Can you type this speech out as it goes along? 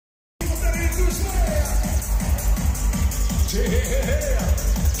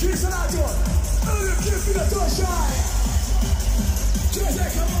Készelátor! Örökké fiatalság!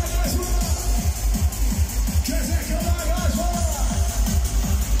 Kezek a vágásba! Kezek a vágásba!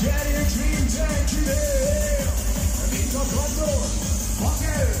 Gyerünk mindenkinél! Mint a kandor!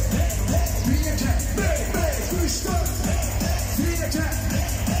 Hanger! Fényeke! Még füstöt! Fényeke!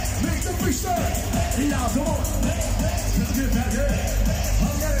 Még több füstöt! Látom! Felgő!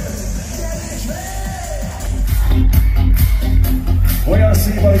 Hanger! Gyerünk még! Olyan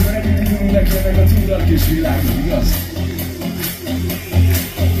szép, amikor együtt ígyunk neki ennek a tudnak kis világnak, igaz?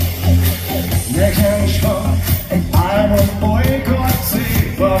 Nekem is van egy álmom olykor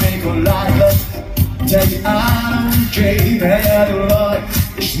szép, amikor látlak, te egy álomkép helyedül vagy,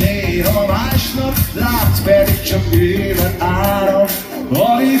 és néha másnap látsz, pedig csak élet áram,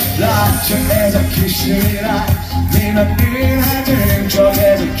 amit lát, csak ez a kis világ, mi nem élhetünk, csak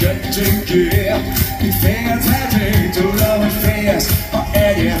ez a kettőnkért. Itt félthetünk, tudom, hogy félsz, ha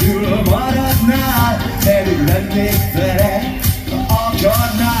egyedül maradnál, pedig lennék veled, ha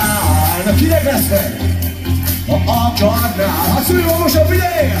akarnál. Na kinek lesz meg? Ha akarnál. Hát szülőm most a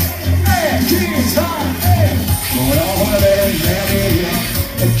figyelj! Egy, két, három, egy! Valahol benned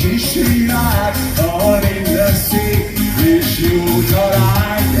egy kis világ, ahol minden szép és jó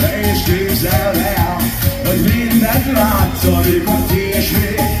talány, de és képzeld el, hogy mindent látsz, amikor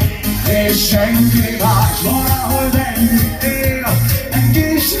késvék, és senki más valahol bennük él. Egy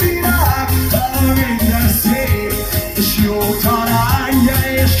kis világ, ahol minden szép és jó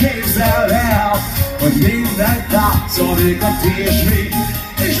találja, és képzeld el, hogy mindent látsz, amikor késvék.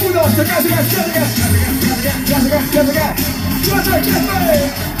 És mutasd a kezeket, kezeket, kezeket, kezeket, kezeket, kezeket,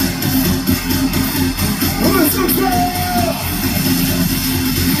 kezeket! Húzzuk fel!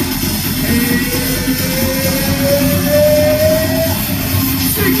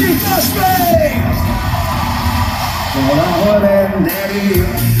 Szikítasd meg! Valahol benned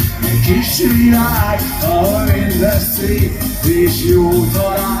él egy kis világ, ahol minden szép és jó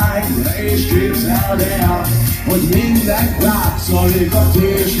talány, és képzeld el, hogy mindent látsz, alig a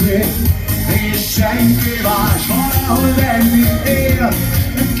tésmény, és senki más valahol benned él.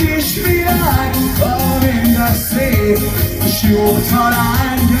 Egy kis világ, ahol minden szép és jó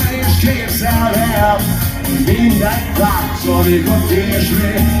talány, és képzeld el, hogy mindent látsz, alig a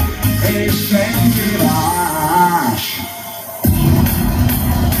tésmény, és senki más.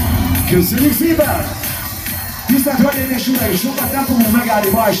 Köszönjük szépen! Tisztelt Hölgyeim és Uraim, sokat nem fogunk megállni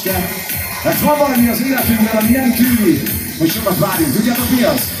ma este, mert van valami az életünkben, ami nem tűnik, hogy sokat várjunk. Tudjátok mi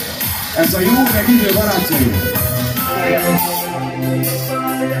az? Ez a jó meg idő barátjaim.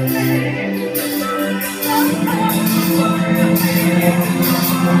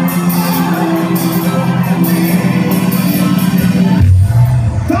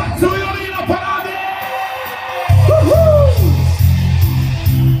 Táncoljon én a parádé!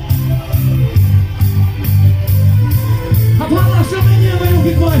 Hát hallássam, mennyien vagyunk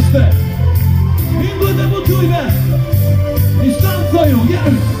itt ma este! Indulj, mutulj be! És táncoljunk,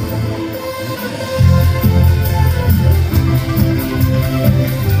 gyerünk!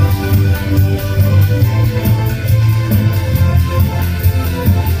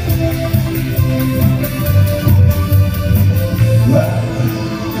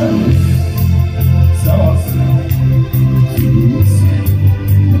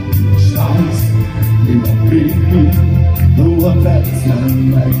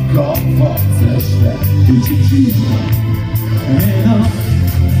 Megkaphatsz este kicsit csípben. Hello,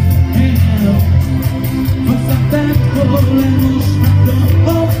 hello, passatempo le mostrato,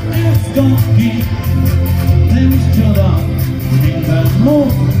 oh, escogi. Nem is csoda, minden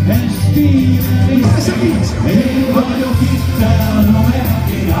mód estére is. Én vagyok itt a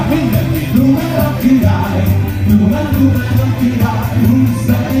Numerakirály, mindenki Numerakirály, Numerakirály,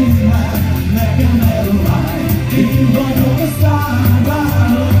 húzza innen, nekem elvárj. Én vagyok a sztár,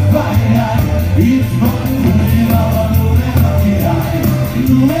 várok, várjál, itt van újra a Numerakirály,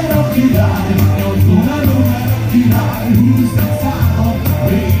 Numerakirály, nyolc Numerakirály, húzz egy számot,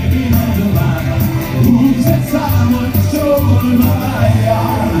 baby, nagyon várj, húzz egy számot, sorba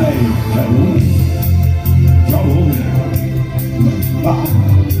várjál. Hello,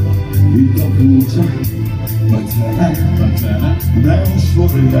 itt a kulcsa, vagy fele, de most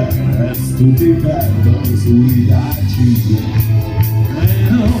forj le, ezt tudni fel, az új dácsiga.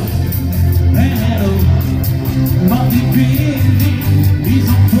 Hello, hello, Buddy Billy,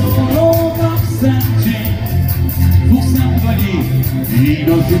 bizony forrónak szemcsén, fogsz nem vagy így,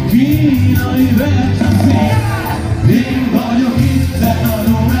 igazi kínai versenyszín. Én vagyok itten a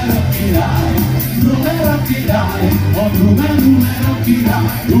Numerakirály, Numerakirály, a Numerakirály,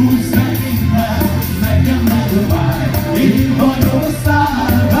 húzz meg innen.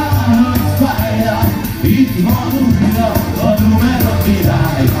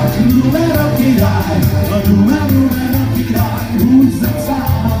 húzz egy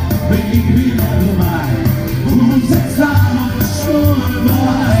számot, baby, ne dumálj. Húzz egy számot, sorba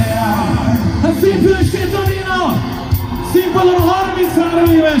jár. Hát színfősként Aréna! Színpadon a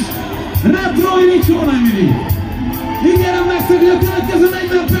 33 éves Retro Irigy Hónaljmirigy. Ígérem nektek, hogy a következő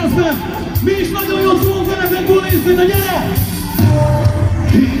 40 percben mi is nagyon jót fogunk veletekből nézni, na gyere!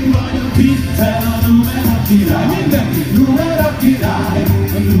 Én vagyok itt a Numerakirály, mindenki Numerakirály,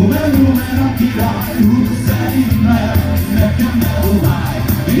 a Numerakirály, húzz el innen, nekem ne dumálj.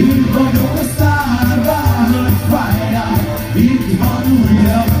 Én vagyok a sztár, vállalj fájjál, itt van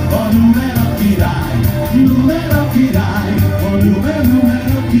újabb a Numerakirály, Numerakirály, a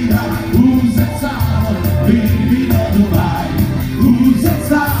Numerakirály, húzz egy számot, baby, ne dumálj, húzz egy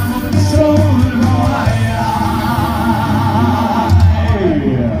számot, sorba jár.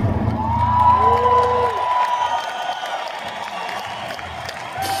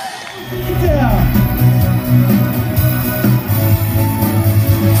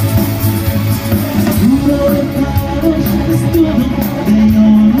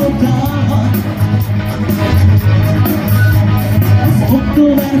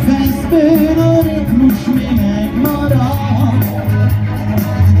 Oktoberfestből a ritmus mi megmarad.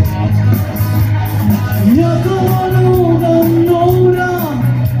 Gyakorlód a nóra,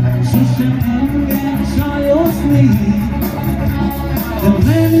 sosem engem csajozni. De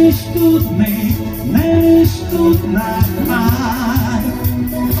nem is tudnék, nem is tudnák már.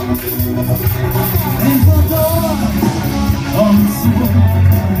 Ez a dal, ami szól,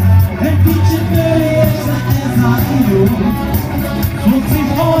 egy kicsit bőjése ez a jó. Foci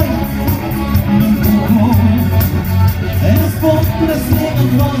haj, ez pont lesz még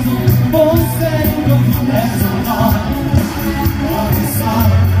a gazon, pont szerintem ez a nap, ami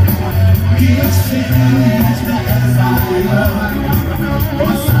szár, ki a sérülés, de ez állja,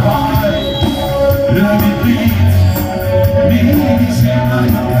 az baj, rövid beat, mégis én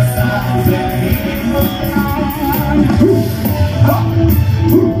nagyon szállzék.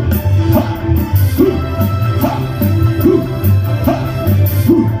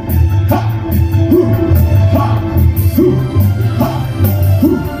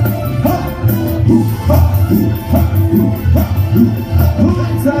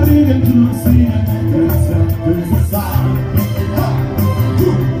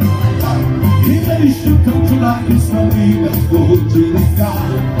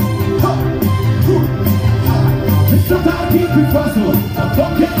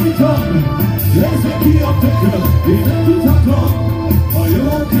 Nézzük ki a tököm, én nem tudhatom, a jó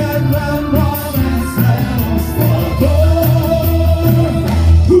kedvem van, ezt elosztatom.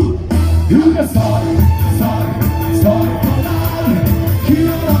 Hűve szar, szar, szarkaláb,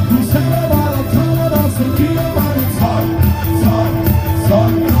 kialakul szemem alatt, haladaszom, ki a várat, szar, szar,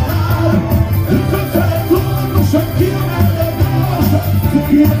 szarkaláb. Ötven fel, tudatosan, ki a mellett, gyorsan,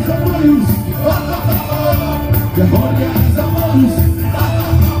 ki ez a bajusz, de hogy ez a bajusz,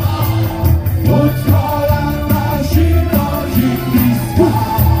 hogyha láttál síta zsikiszkál.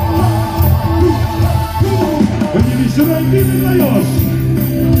 Hogy is jön egy Billy Lajos,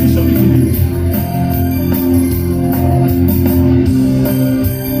 és a Billy.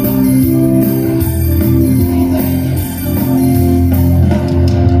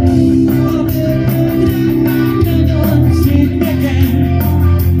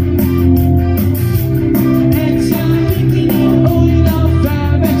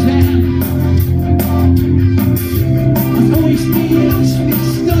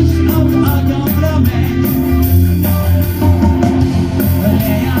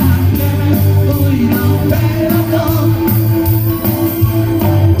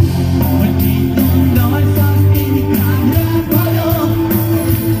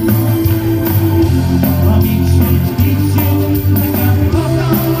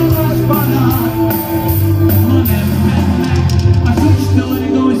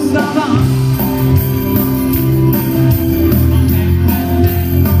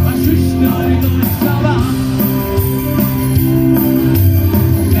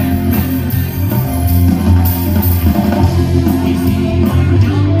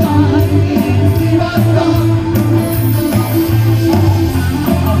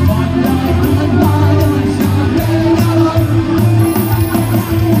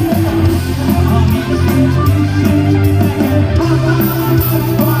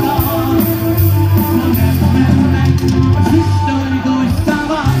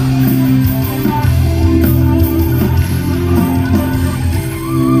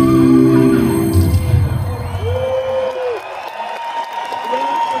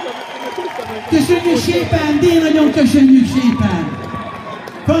 Köszönjük szépen, nagyon köszönjük szépen!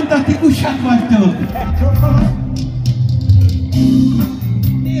 Fantasztikusak vagytok!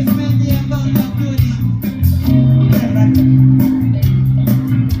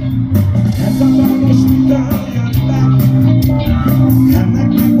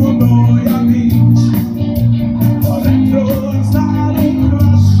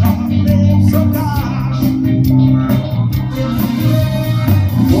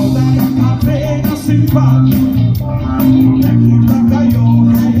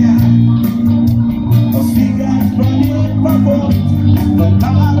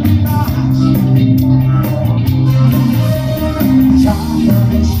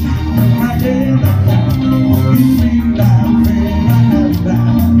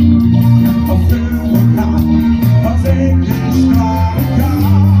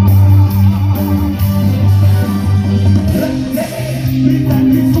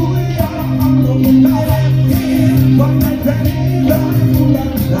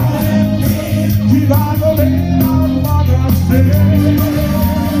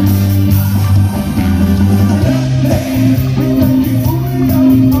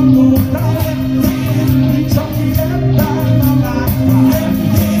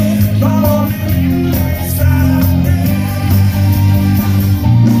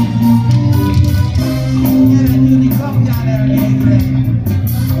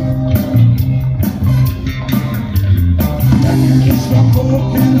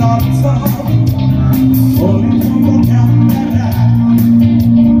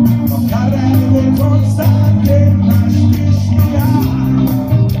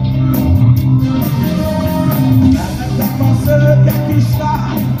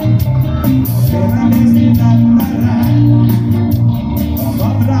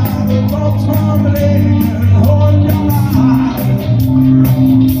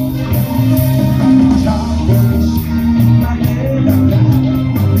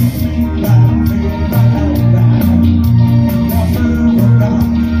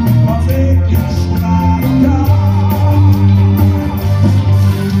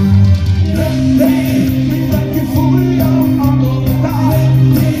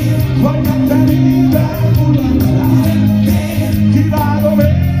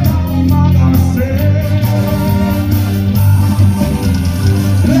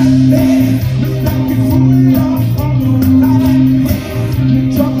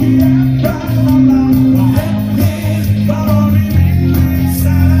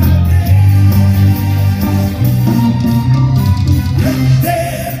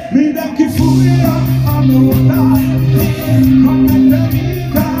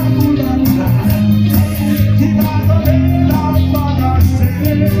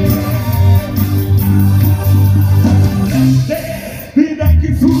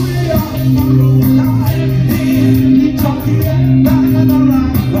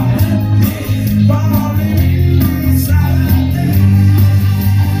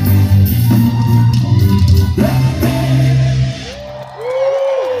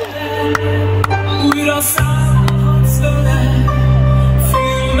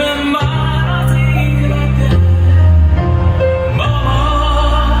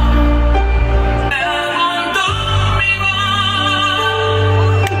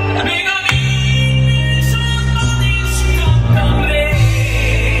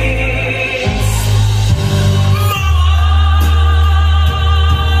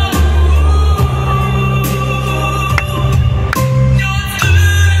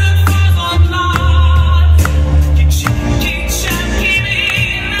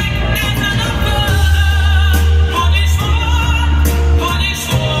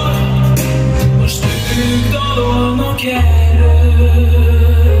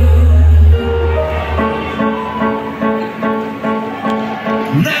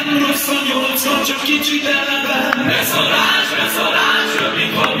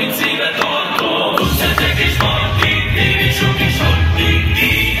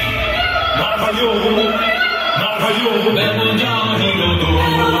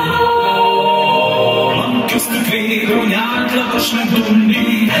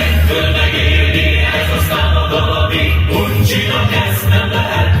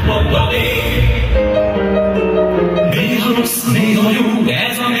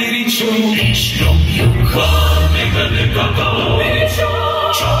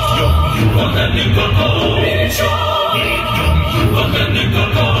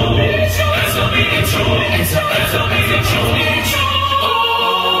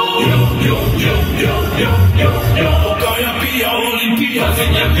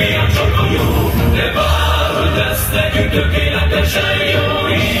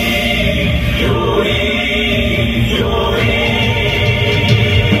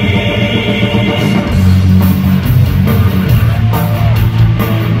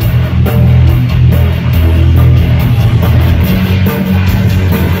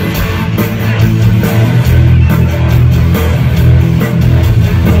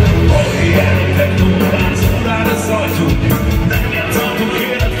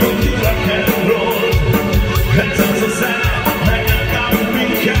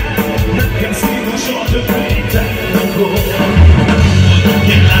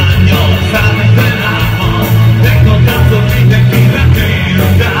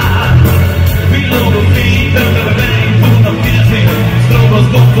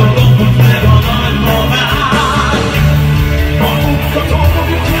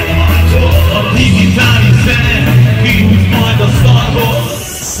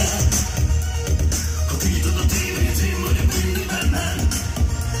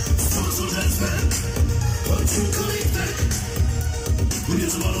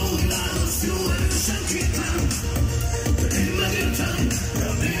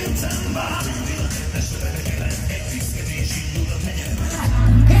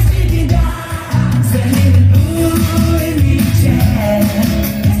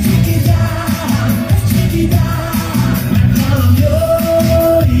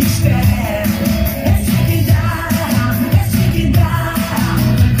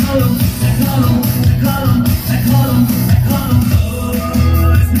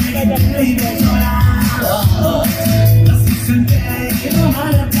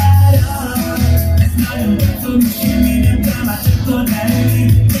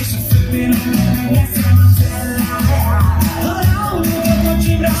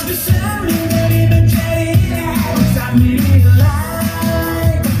 Semmi, deében cserélek, számít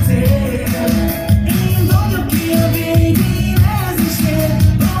like a cél.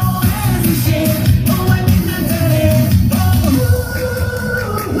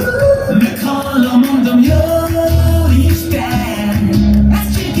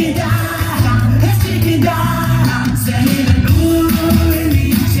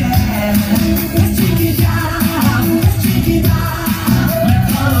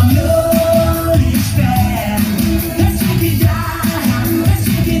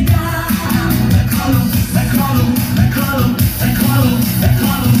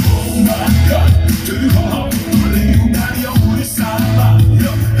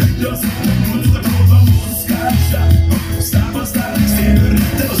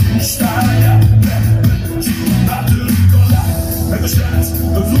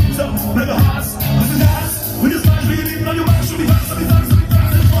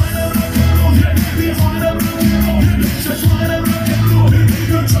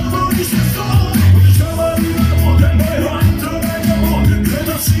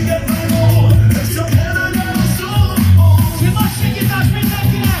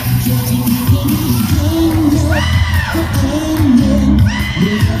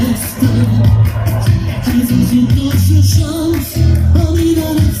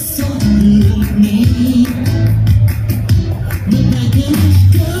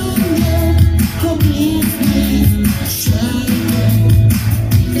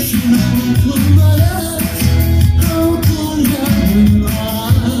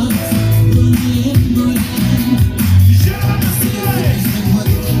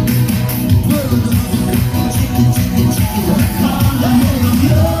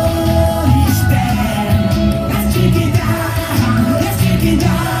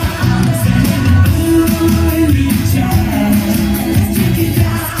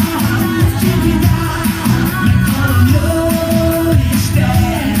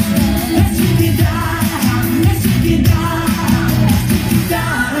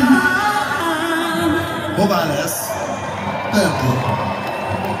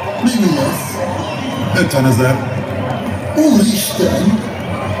 50 000. Úristen!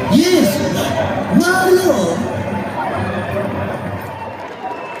 Jézus! Már jó!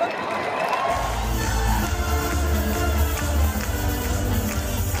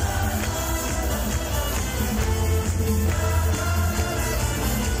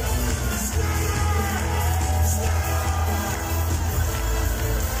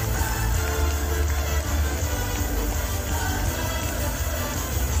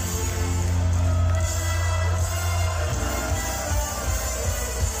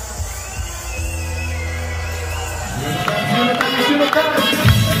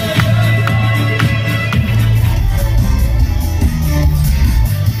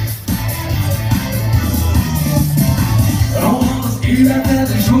 Életed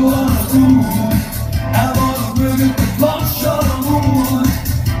és rohan a túl, elmarad mögötted lassan a múlt.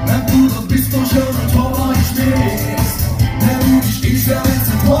 Nem tudod biztosan, hogy hova is mész, de úgyis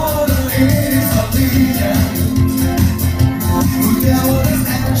észreveszed, holra érsz a lényeg. Úgy te vagy az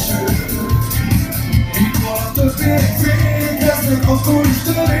első, mikor a többiek fékeznek, akkor is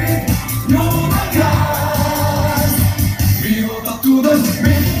törik. Nyomod a gáz, mióta tudod,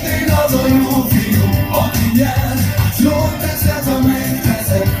 mindig az a jó fiú, aki nyer. Jól teszed, ha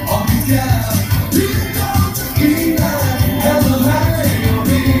megteszed, amit kell. Minden csak innen, ez a hely, a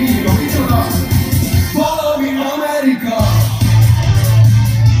végig, a micsoda. Valami Amerika.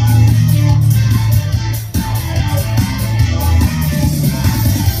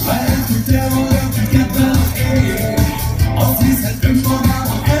 Lehet, hogy te vagy, akikedben az ég. Azt hiszed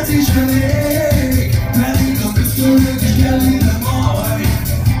önmagában, ez is elég. Pedig az ösztönöd is kell ide majd,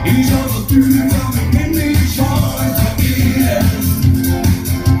 és az a tűz, ami mindig is hajt.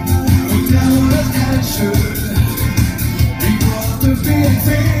 Mikor a többiek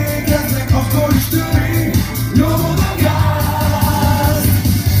fékeznek, akkor is törik. Nyomod a gáz.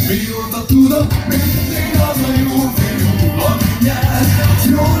 Mióta tudod, mindig az a jó fiú, aki nyer.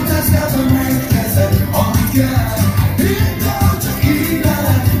 Jól teszed, ha megteszed, amit kell. Minden csak így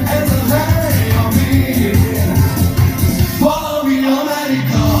lehet, ez a hely, a végén. Valami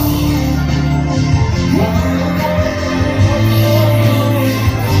Amerika.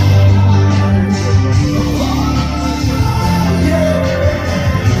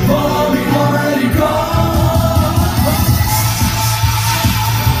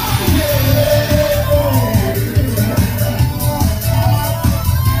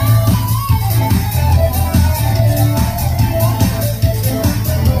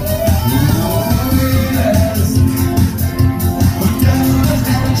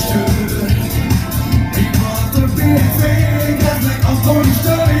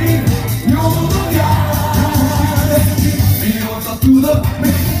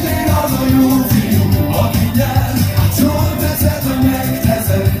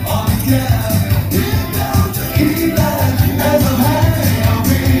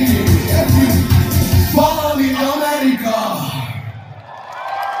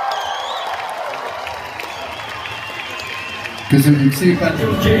 Köszönjük szépen!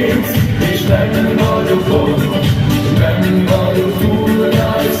 És nem vagyok ott, nem vagyok túl.